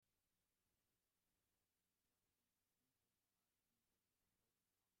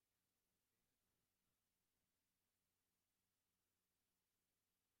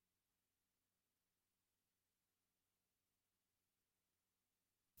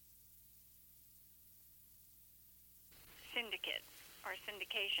syndicate or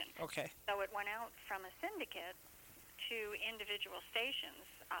syndication. Okay. So it went out from a syndicate to individual stations.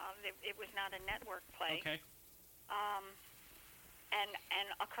 It was not a network play. Okay. Um, and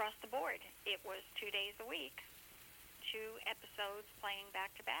across the board, it was 2 days a week, 2 episodes playing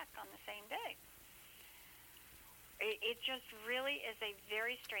back to back on the same day. It just really is a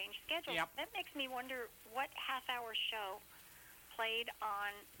very strange schedule. Yep. That makes me wonder what half-hour show played on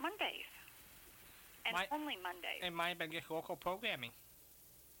Mondays, and only Mondays. It might have been just local programming.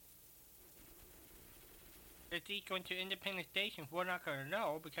 If each going to independent stations, we're not going to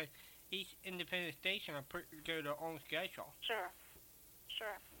know because each independent station will go their own schedule. Sure.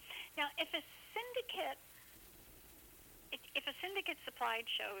 Now, if a syndicate supplied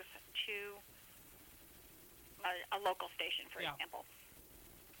shows to a local station, for example,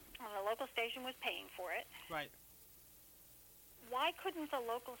 and the local station was paying for it, right? Why couldn't the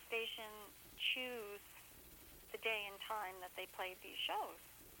local station choose the day and time that they played these shows?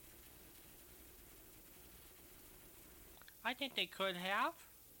 I think they could have.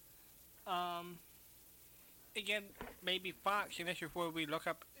 Again, maybe Fox, and this is where we look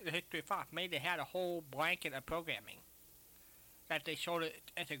up the history of Fox, maybe they had a whole blanket of programming that they showed it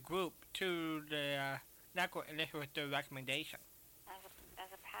as a group to the network, and this was their recommendation.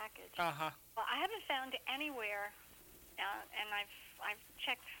 As a package. Uh-huh. Well, I haven't found anywhere, and I've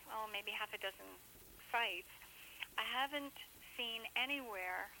checked, maybe half a dozen sites. I haven't seen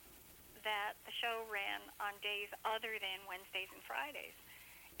anywhere that the show ran on days other than Wednesdays and Fridays.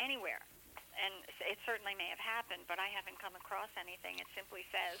 Anywhere. And it certainly may have happened, but I haven't come across anything. It simply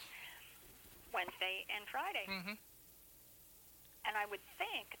says Wednesday and Friday. Mm-hmm. And I would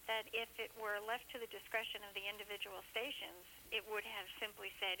think that if it were left to the discretion of the individual stations, it would have simply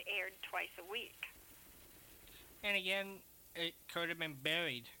said aired twice a week. And again, it could have been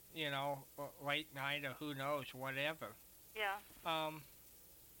buried, late night or who knows, whatever. Yeah.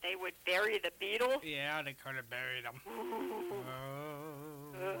 They would bury the Beatles? Yeah, they could have buried them. Ooh.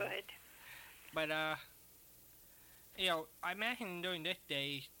 Oh. Good. But, I imagine during this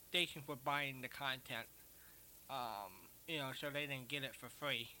day, stations were buying the content, so they didn't get it for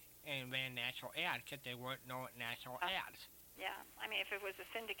free and ran national ads because they weren't no national ads. Yeah, I mean, if it was a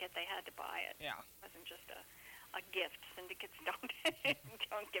syndicate, they had to buy it. Yeah. It wasn't just a gift. Syndicates don't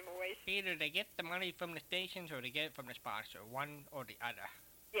give away. Either they get the money from the stations or they get it from the sponsor, one or the other.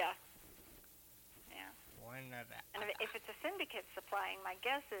 Yeah. One or the and other. If it's a syndicate supplying, my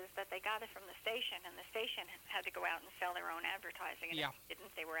guess is that they got it from the station, and the station had to go out and sell their own advertising, and if they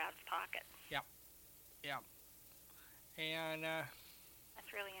didn't, they were out of pocket. Yep. And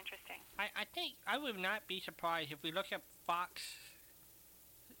that's really interesting. I think I would not be surprised if we look at Fox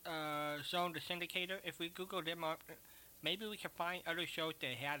Zone, the syndicator. If we Google them up, maybe we can find other shows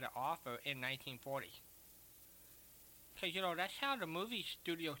they had to offer in 1940. Because, that's how the movie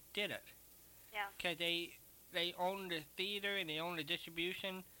studios did it. Yeah. Because they own the theater and they own the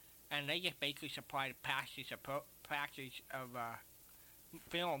distribution, and they just basically supplied packages of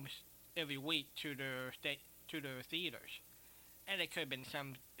films every week to their theaters, and it could have been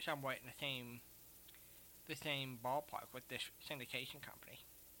somewhat in the same ballpark with this syndication company.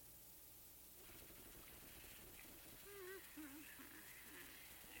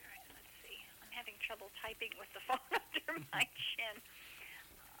 All right, let's see. I'm having trouble typing with the phone under my chin.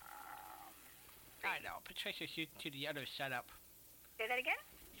 I know. Patricia's used to the other setup. Say that again?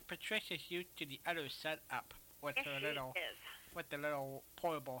 Patricia's used to the other setup with yes, her little with the little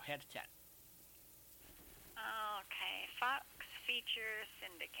portable headset. Okay, Fox Feature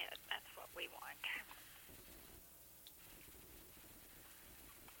Syndicate. That's what we want.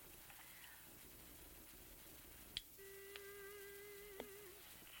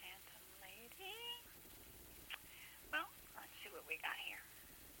 Phantom Lady. Well, let's see what we got here.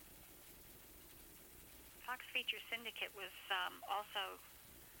 Fox Feature Syndicate was also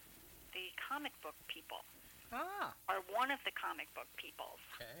the comic book people. Ah. Or one of the comic book peoples.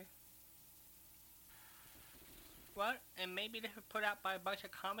 Okay. Well, and maybe they were put out by a bunch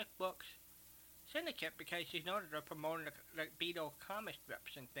of comic books syndicate because you know that they're promoting the Beatle comic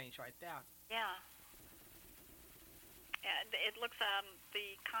strips and things like that. Yeah. Yeah, it looks,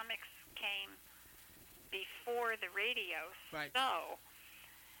 the comics came before the radio. Right. So,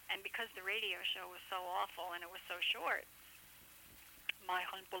 and because the radio show was so awful and it was so short, my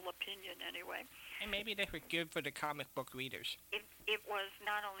humble opinion anyway. And maybe they were good for the comic book readers. It was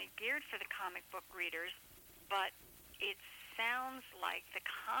not only geared for the comic book readers, but it sounds like the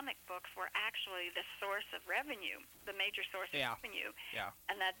comic books were actually the source of revenue, the major source of revenue. Yeah.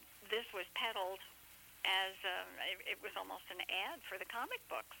 And that this was peddled as, it was almost an ad for the comic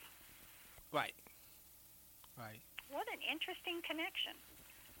books. Right. What an interesting connection.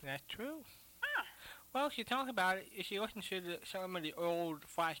 That's true. Huh. Well, if you talk about it, if you listen to some of the old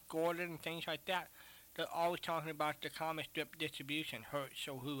Flash Gordon and things like that, they're always talking about the comic strip distribution, Hertz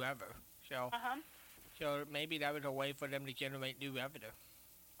or whoever. So, Uh-huh. so maybe that was a way for them to generate new revenue.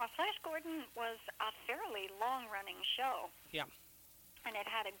 Well, Flash Gordon was a fairly long-running show. Yeah. And it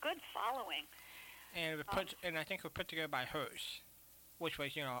had a good following. And it was and I think it was put together by Hertz, which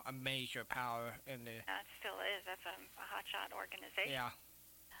was, a major power in the... It still is. That's a hotshot organization. Yeah.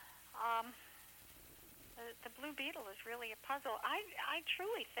 The Blue Beetle is really a puzzle. I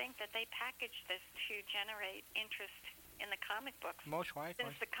truly think that they packaged this to generate interest in the comic books. Most likely.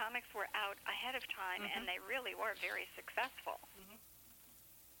 Since the comics were out ahead of time, and they really were very successful.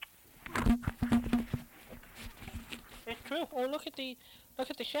 It's true. Oh, look at the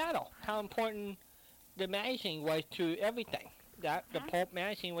Shadow. How important the magazine was to everything. That the pulp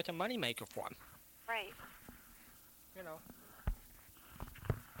magazine was a moneymaker for him. Right.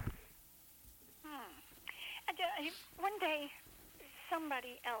 One day,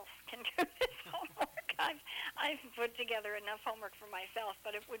 somebody else can do this homework. I've put together enough homework for myself,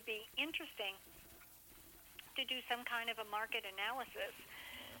 but it would be interesting to do some kind of a market analysis.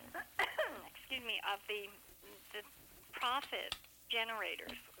 Excuse me, of the profit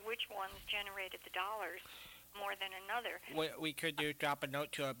generators. Which ones generated the dollars more than another? What we could do, drop a note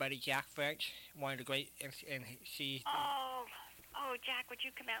to our buddy Jack French, one of the great, and see. Oh, Jack, would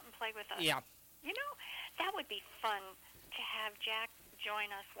you come out and play with us? Yeah. That would be fun to have Jack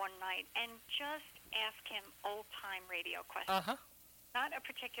join us one night and just ask him old-time radio questions. Uh-huh. Not a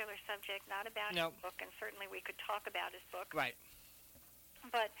particular subject, not about his book, and certainly we could talk about his book. Right.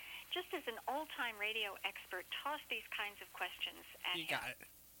 But just as an old-time radio expert, toss these kinds of questions at him. You got it.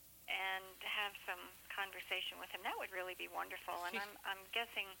 And have some conversation with him. That would really be wonderful, and I'm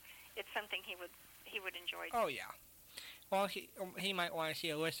guessing it's something he would enjoy. Oh, yeah. Well, he might want to see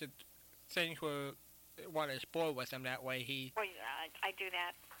a list of things we want to explore with him. That way Well, I do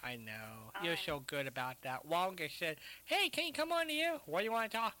that. I know. You're so good about that. Walger said, "Hey, can you come on to you? What do you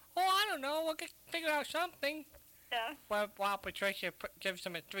want to talk?" "Oh, I don't know. We'll figure out something." Yeah. While Patricia gives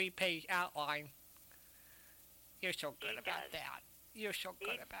him a 3-page outline. You're so good about that. You're so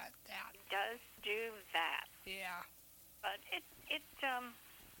good about that. He does do that. Yeah. But it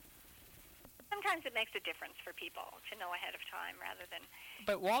sometimes it makes a difference for people to know ahead of time rather than...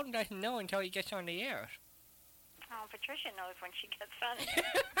 But Walden doesn't know until he gets on the air. Oh, Patricia knows when she gets on.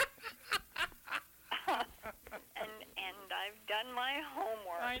 and I've done my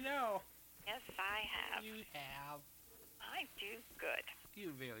homework. I know. Yes, I have. You have. I do good.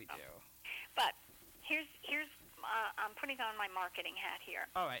 You really do. But here's I'm putting on my marketing hat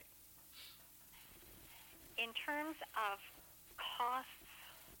here. All right. In terms of costs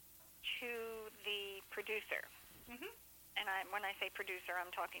to the producer, and when I say producer, I'm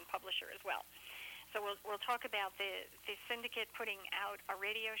talking publisher as well. So we'll talk about the syndicate putting out a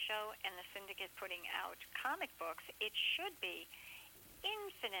radio show and the syndicate putting out comic books. It should be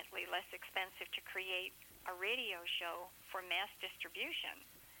infinitely less expensive to create a radio show for mass distribution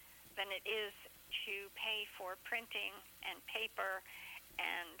than it is to pay for printing and paper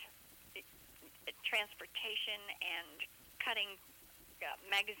and transportation and cutting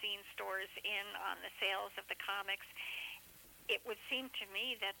magazine stores in on the sales of the comics. It would seem to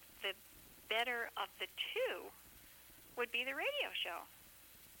me that the better of the two would be the radio show.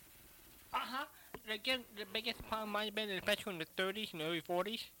 Again, the biggest problem might have been, especially in the 30s and early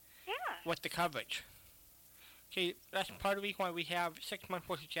 40s, was the coverage. See, that's part of the reason why we have 6 months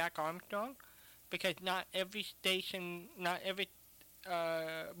worth of Jack Armstrong, because not every station, not every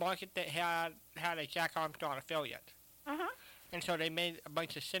market that had a Jack Armstrong affiliate. And so they made a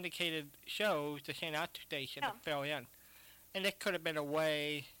bunch of syndicated shows to send out to stations to fill in. And it could have been a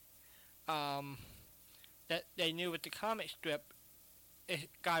way that they knew with the comic strip, it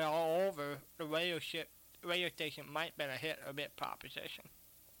got all over, the radio station might have been a hit or bit proposition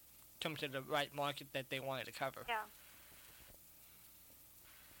in terms of the right market that they wanted to cover. Yeah.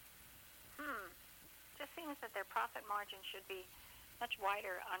 Just seems that their profit margin should be much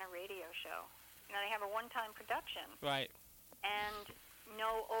wider on a radio show. You know, they have a one-time production. Right. And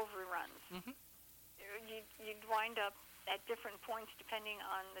no overruns. You'd wind up at different points, depending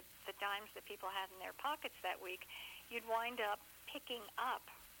on the dimes that people had in their pockets that week, you'd wind up picking up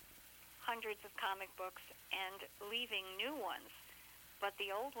hundreds of comic books and leaving new ones. But the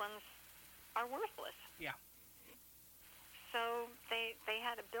old ones are worthless. Yeah. So they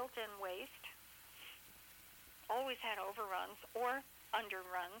had a built-in waste, always had overruns or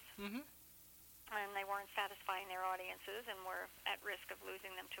underruns. And they weren't satisfying their audiences and were at risk of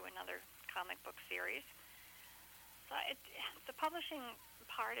losing them to another comic book series. the publishing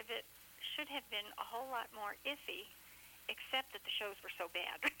part of it should have been a whole lot more iffy, except that the shows were so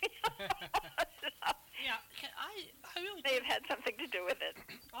bad. Yeah, I really May have had something to do with it.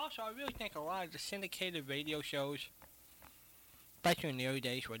 also, I really think a lot of the syndicated radio shows, especially in the early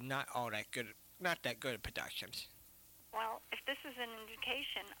days, were not all that good, not that good at productions. Well, if this is an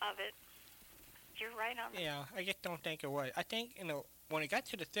indication of it, you're right on. Yeah, I just don't think it was. I think, when it got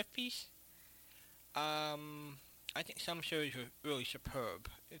to the 50s, I think some shows were really superb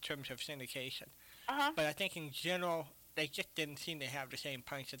in terms of syndication. Uh-huh. But I think in general, they just didn't seem to have the same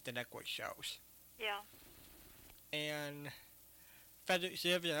punch that the network shows. Yeah. And Frederick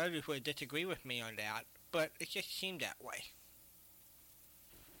Ziv and others would disagree with me on that, but it just seemed that way.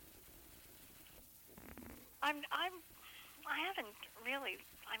 I haven't really.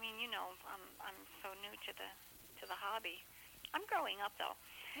 I mean, I'm so new to the hobby. I'm growing up though.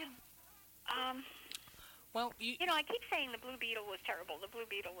 Well, I keep saying the Blue Beetle was terrible. The Blue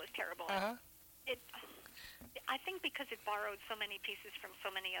Beetle was terrible. Uh-huh. I think because it borrowed so many pieces from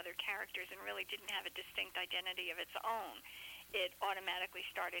so many other characters and really didn't have a distinct identity of its own, it automatically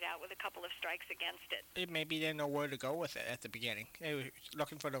started out with a couple of strikes against it. Maybe they didn't know where to go with it at the beginning. They were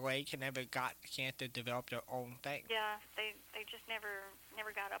looking for the lake and never got a chance to develop their own thing. Yeah, they just never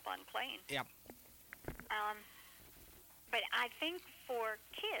got up on plane. Yeah. But I think for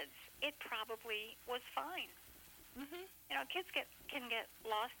kids, it probably was fine. Mm-hmm. Kids can get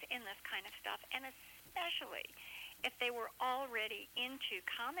lost in this kind of stuff, and especially if they were already into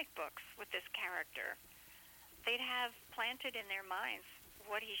comic books with this character, they'd have planted in their minds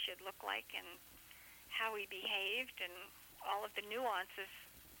what he should look like and how he behaved, and all of the nuances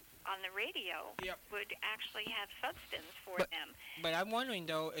on the radio would actually have substance for them. But I'm wondering,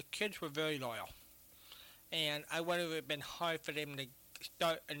 though, if kids were very loyal. And I wonder if it would have been hard for them to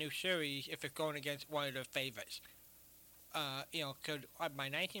start a new series if it's going against one of their favorites. Because by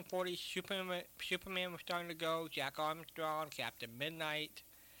 1940s, Superman was starting to go, Jack Armstrong, Captain Midnight.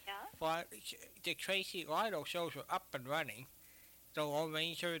 Yeah. Well, the Tracy Lotto shows were up and running. The Lone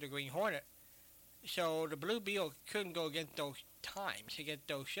Ranger, the Green Hornet. So the Blue Beetle couldn't go against those times, against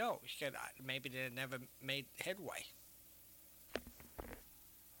those shows. Because maybe they never made headway.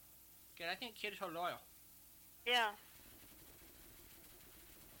 Because I think kids are loyal. Yeah.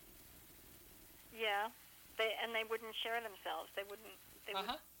 Yeah. They wouldn't share themselves. They wouldn't.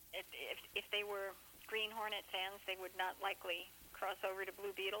 Uh-huh. If they were Green Hornet fans, they would not likely cross over to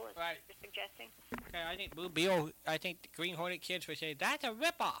Blue Beetle, as you're suggesting. Okay, I think Blue Beetle, the Green Hornet kids would say, that's a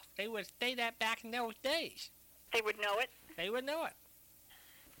ripoff. They would say that back in those days. They would know it? They would know it.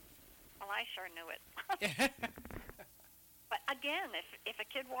 Well, I sure knew it. But again, if a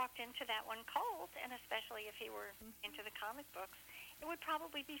kid walked into that one cold, and especially if he were into the comic books, it would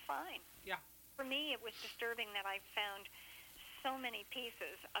probably be fine. Yeah. For me, it was disturbing that I found so many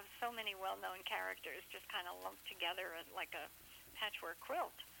pieces of so many well-known characters just kind of lumped together like a patchwork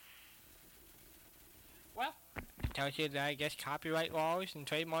quilt. Well, it tells you that I guess copyright laws and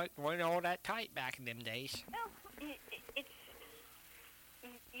trademark weren't all that tight back in them days. No, you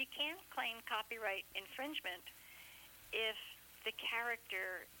can't claim copyright infringement if the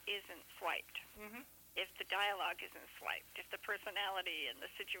character isn't swiped. Mm-hmm. If the dialogue isn't swiped, if the personality and the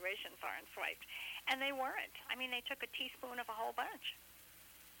situations aren't swiped. And they weren't. I mean, they took a teaspoon of a whole bunch.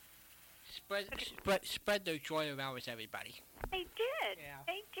 Spread their joy around with everybody. They did. Yeah.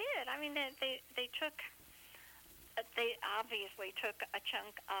 They did. I mean, they took, they obviously took a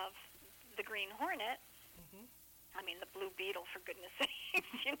chunk of the Green Hornet. Mm-hmm. I mean, the Blue Beetle, for goodness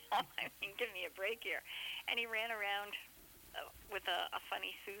sakes, I mean, give me a break here. And he ran around with a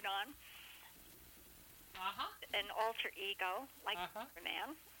funny suit on. Uh-huh. An alter ego, like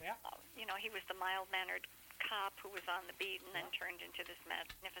Superman. Yeah. He was the mild-mannered cop who was on the beat and then turned into this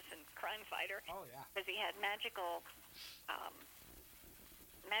magnificent crime fighter. Oh, yeah. Because he had magical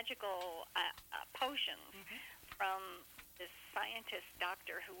potions from this scientist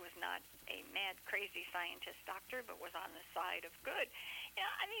doctor who was not a mad, crazy scientist doctor, but was on the side of good.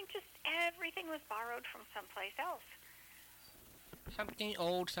 I mean, just everything was borrowed from someplace else. Something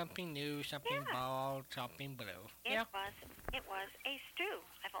old, something new, something bald, something blue. It was a stew.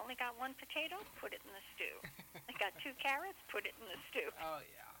 I've only got one potato, put it in the stew. I got 2 carrots, put it in the stew. Oh,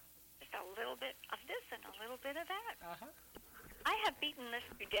 yeah. Just a little bit of this and a little bit of that. Uh-huh. I have beaten this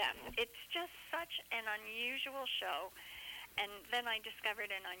to death. It's just such an unusual show. And then I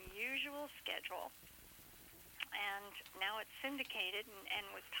discovered an unusual schedule. And now it's syndicated and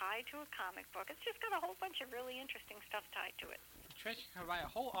was tied to a comic book. It's just got a whole bunch of really interesting stuff tied to it. Patricia can write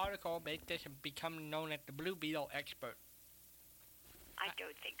a whole article, make this, and become known as the Blue Beetle expert. I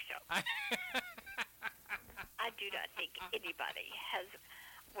don't think so. I do not think anybody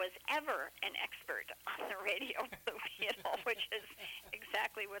was ever an expert on the radio Blue Beetle, which is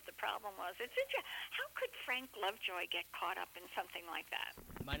exactly what the problem was. How could Frank Lovejoy get caught up in something like that?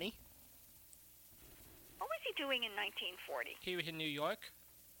 Money. What was he doing in 1940? He was in New York,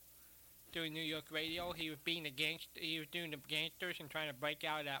 doing New York radio. He was being he was doing the gangsters and trying to break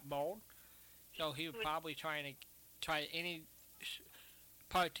out of that mold. So he was probably trying to try any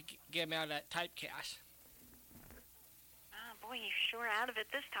part to get him out of that typecast. Oh boy, he's sure out of it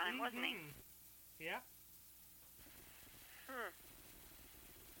this time, wasn't he? Yeah.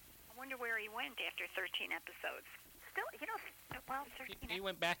 I wonder where he went after 13 episodes. Still, 13. He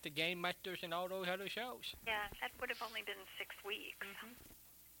went back to Game Masters and all those other shows. Yeah, that would have only been 6 weeks.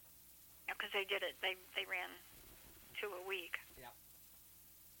 Because they did it. They ran 2 a week. Yeah.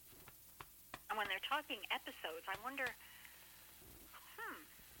 And when they're talking episodes, I wonder.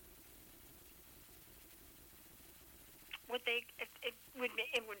 Would they? It would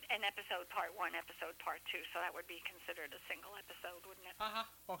an episode part 1, episode part 2. So that would be considered a single episode, wouldn't it?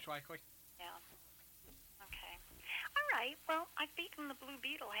 Most likely. Yeah. Okay. All right. Well, I've beaten the Blue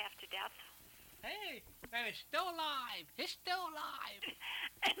Beetle half to death. Hey, and it's still alive. It's still alive.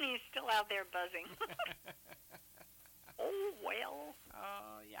 And he's still out there buzzing. Oh well.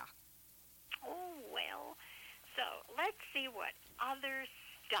 Yeah. Oh well. So let's see what other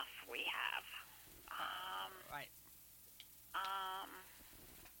stuff we have. Right.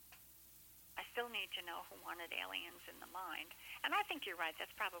 I still need to know who wanted aliens in the mind. And I think you're right.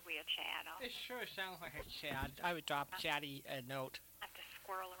 That's probably a Chad. It sure sounds like a Chad. I would drop Chatty a note. I have to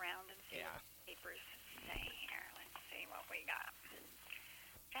squirrel around and see Yeah. what the papers say here. Let's see what we got.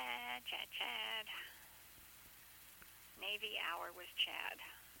 Chad. Navy Hour was Chad.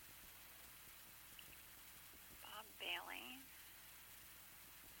 Bob Bailey.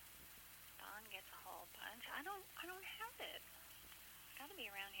 Don gets a whole bunch. I don't have it. It's got to be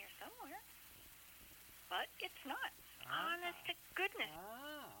around here somewhere. But it's not. Honest to goodness.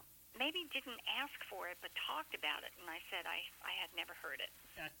 Maybe didn't ask for it, but talked about it, and I said I had never heard it.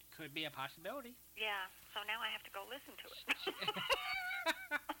 That could be a possibility. Yeah, so now I have to go listen to it.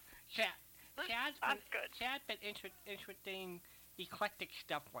 That's good. Chad's been interesting, eclectic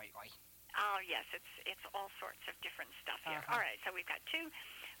stuff lately. Oh, yes, it's all sorts of different stuff here. All right, so we've got 2,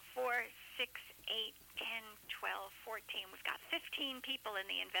 4, 6, 8, 10, 12, 14. We've got 15 people in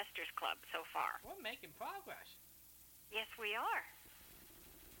the Investors Club so far. We're making progress. Yes, we are.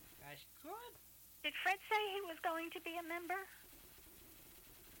 That's good. Did Fred say he was going to be a member?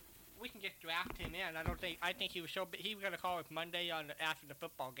 We can just draft him in. I think he was he was going to call us Monday after the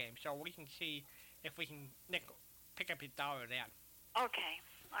footbal game, so we can see if we can pick up his dollar then. Okay.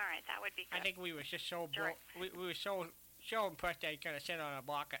 All right, that would be good. I think we were just so Sure. we were so impressed that he's going to sit on a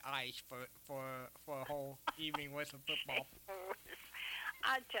block of ice for a whole evening worth of football.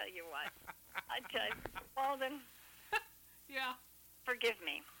 I tell you what. Walden. Yeah. Forgive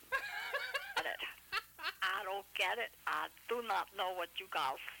me. Get it. I don't get it. I do not know what you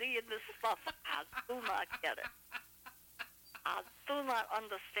guys see in this stuff. I do not get it. I do not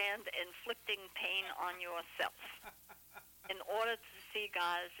understand inflicting pain on yourself in order to see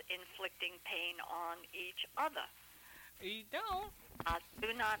guys inflicting pain on each other. You don't? I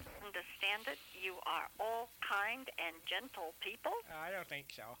do not understand it. You are all kind and gentle people. I don't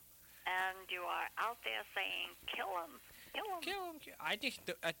think so. And you are out there saying, kill him. Kill him. I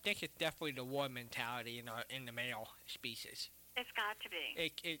think it's definitely the war mentality in the male species. It's got to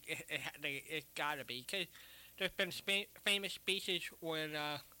be. It's got to be, because there's been famous speeches when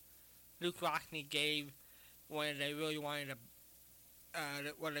Luke Rockne gave when they really wanted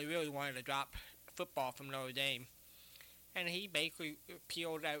to drop football from Notre Dame, and he basically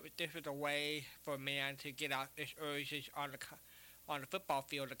appealed that this was a way for a man to get out his urges on the football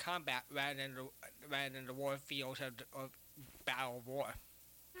field of combat rather than the war fields of battle of war.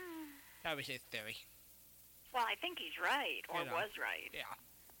 That was his theory. Well, I think he's right, or was right. Yeah.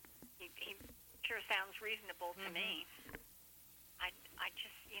 He sure sounds reasonable to me. I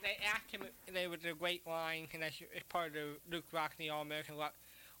just, They asked him, there was a great line, and that's it's part of the Luke Rockne All-American Rock.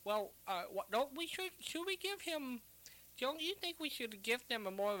 Well, should we give him, don't you think we should give them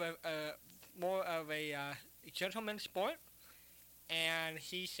more of a gentleman's sport? And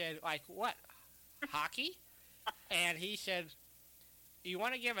he said, like, what? Hockey? And he said, you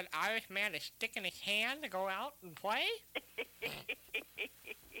want to give an Irish man a stick in his hand to go out and play?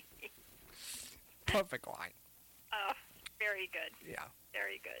 Perfect line. Oh, very good. Yeah.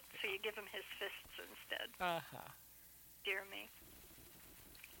 Very good. So you give him his fists instead. Dear me.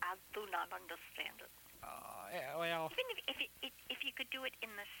 I do not understand it. Yeah, well. Even if you could do it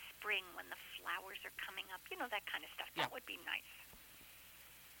in the spring when the flowers are coming up, that kind of stuff. Yeah. That would be nice.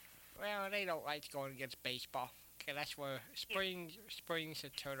 Well, they don't like going against baseball. Okay, that's where spring's a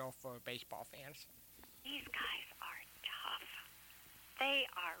turtle for baseball fans. These guys are tough. They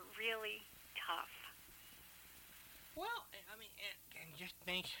are really tough. Well, I mean, and just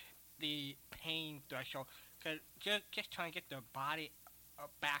think the pain threshold. Cause just trying to get their body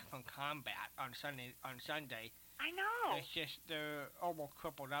back from combat on Sunday. I know. It's just they're almost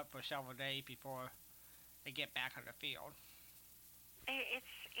crippled up for several days before they get back on the field.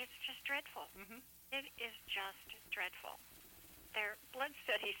 It's just dreadful. Mhm. It is just dreadful. Their blood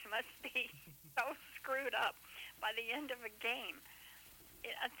studies must be so screwed up by the end of a game.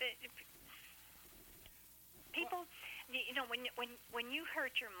 People, when you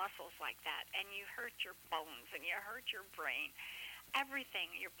hurt your muscles like that, and you hurt your bones, and you hurt your brain,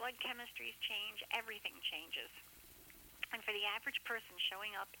 everything, your blood chemistries change, everything changes. And for the average person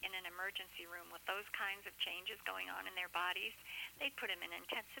showing up in an emergency room with those kinds of changes going on in their bodies, they'd put them in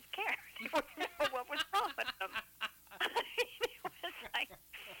intensive care. They wouldn't know what was wrong with them. It was like,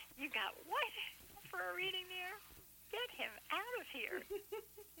 you got what for a reading there? Get him out of here.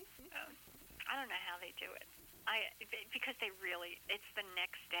 I don't know how they do it. Because they really, it's the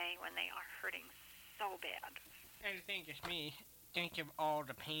next day when they are hurting so bad. And the thing is, me, think of all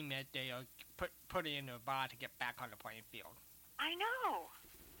the pain that they are putting in their body to get back on the playing field. I know.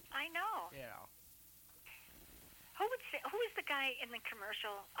 You know. Who was the guy in the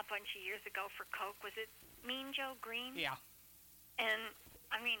commercial a bunch of years ago for Coke? Was it Mean Joe Green? Yeah. And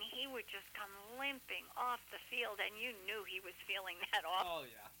I mean, he would just come limping off the field, and you knew he was feeling that off Oh,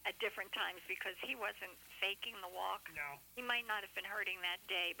 yeah. at different times because he wasn't faking the walk. No. He might not have been hurting that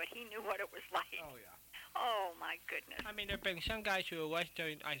day, but he knew what it was like. Oh, yeah. Oh, my goodness. I mean, there have been some guys who are less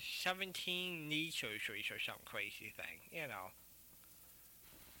than 17 knee surgeries or some crazy thing, you know.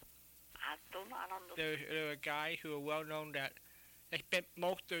 I do not understand. There are guys who are well known that they spent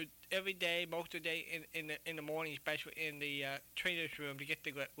most of the day in the morning, especially in the trainer's room, to get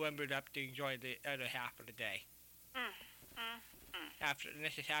limbered up to enjoy the other half of the day.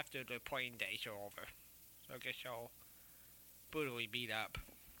 This is after the playing days are over, so it gets all brutally beat up.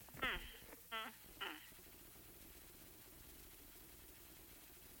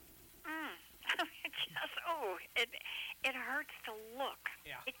 It hurts to look.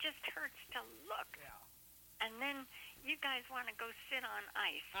 Yeah. It just hurts to look. Yeah. And then you guys want to go sit on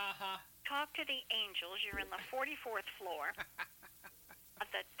ice. Uh-huh. Talk to the Angels. You're in the 44th floor at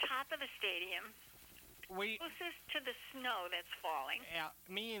the top of the stadium, closest to the snow that's falling. Yeah,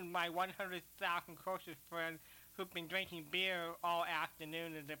 me and my 100,000 closest friend who've been drinking beer all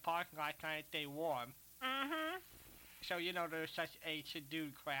afternoon in the parking lot trying to stay warm. Mm-hmm. So, you know, there's such a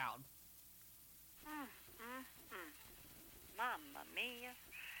subdued crowd. Mamma mia.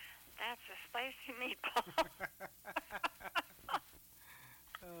 That's a spicy meatball.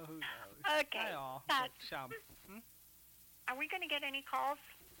 Oh, who knows? Okay. Hmm? Are we going to get any calls?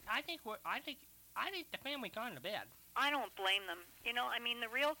 I think the family's gone to bed. I don't blame them. You know, I mean, the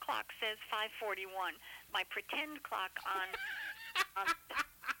real clock says 5:41. My pretend clock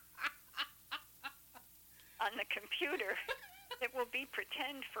on the computer, it will be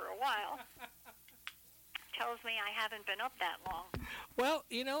pretend for a while, tells me I haven't been up that long. Well,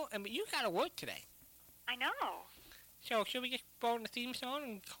 you know, I mean, you got to work today. I know. So, should we just throw in the theme song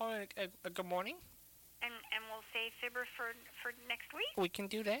and call it a good morning? And we'll save Fibber for next week? We can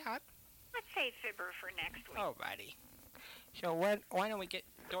do that. Let's save Fibber for next week. Alrighty. So, why don't we get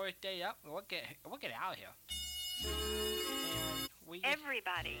Doris Day up and we'll get out of here.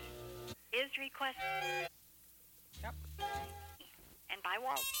 Everybody is requested. Yep. And by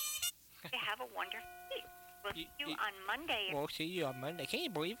Walt. Have a wonderful week. We'll see you on Monday. We'll see you on Monday. Can you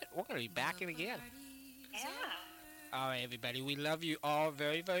believe it? We're going to be back in again. Yeah. All right, everybody. We love you all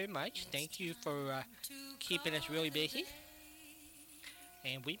very, very much. Thank you for keeping us really busy.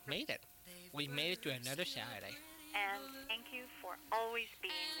 And we've made it. We've made it to another Saturday. And thank you for always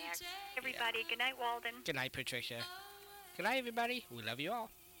being there. Everybody, Good night, Walden. Good night, Patricia. Good night, everybody. We love you all.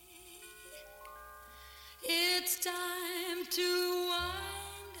 It's time to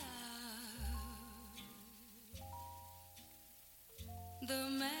wind up the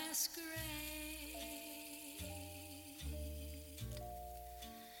masquerade.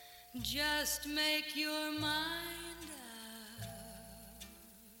 Just make your mind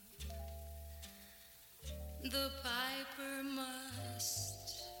up. The piper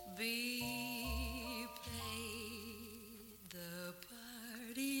must be paid. The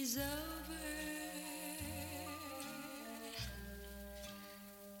party's over.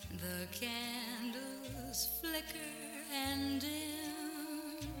 The candles flicker and dim.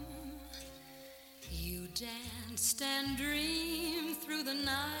 You danced and dreamed through the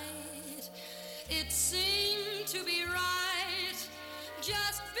night. It seemed to be right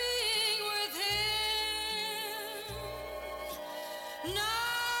just being with him.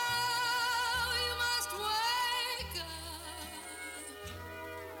 Now you must wake up.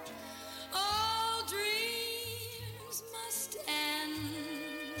 All dreams must end.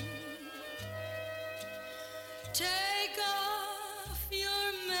 Take off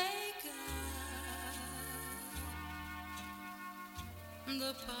your makeup.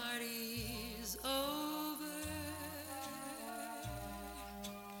 The party's over.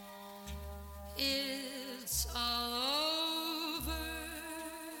 It's all over,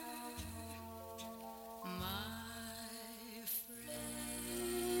 my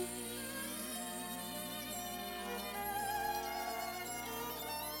friend.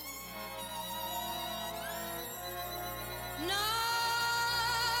 Now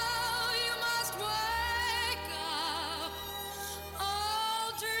you must wake up. All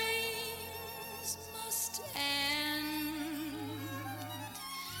dreams must end.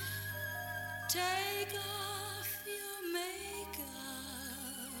 Take off your makeup.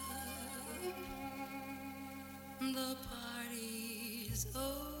 The party's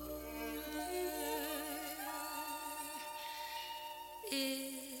over.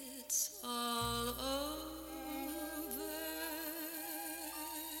 It's all over,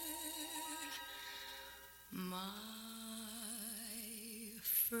 my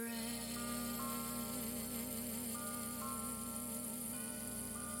friend.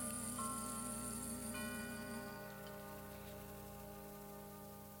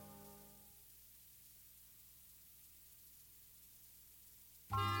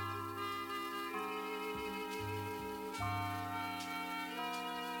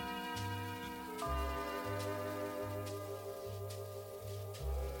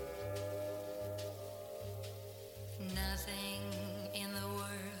 Nothing in the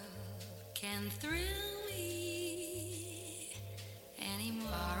world can thrill me anymore.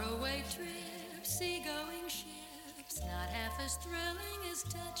 Faraway trips, seagoing ships, not half as thrilling as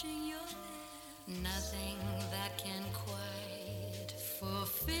touching your lips. Nothing that can quite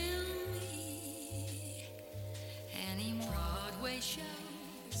fulfill me anymore. Broadway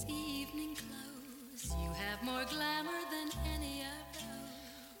shows, evening clothes, you have more glamour than any of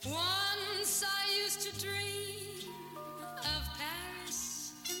those. Once I used to dream of Paris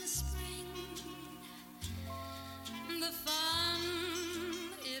in the spring, the fun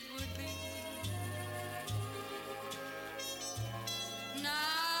it would be.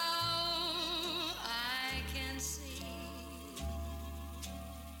 Now I can see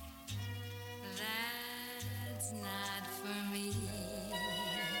that's not for me.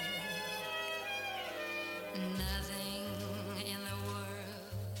 Nothing in the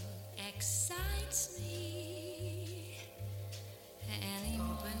world excites me. Any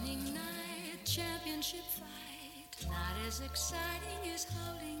opening night, championship fight, not as exciting as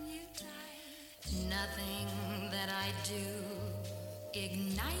holding you tight. Nothing that I do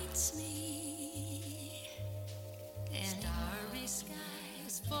ignites me. And starry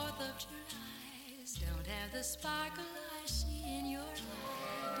skies, 4th of July, don't have the sparkle I see in your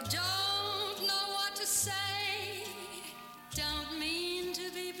eyes. Don't know what to say, don't mean to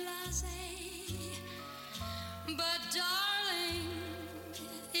be blasé, but darling,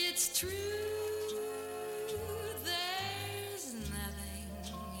 it's true. There's nothing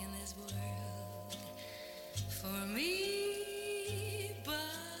in this world for me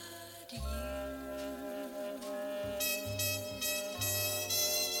but you.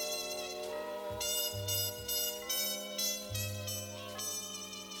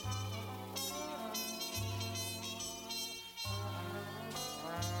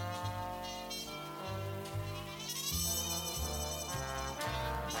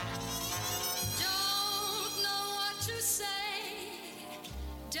 Don't know what to say,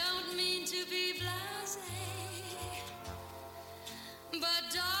 don't mean to be blasé, but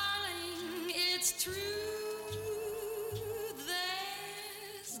darling, it's true.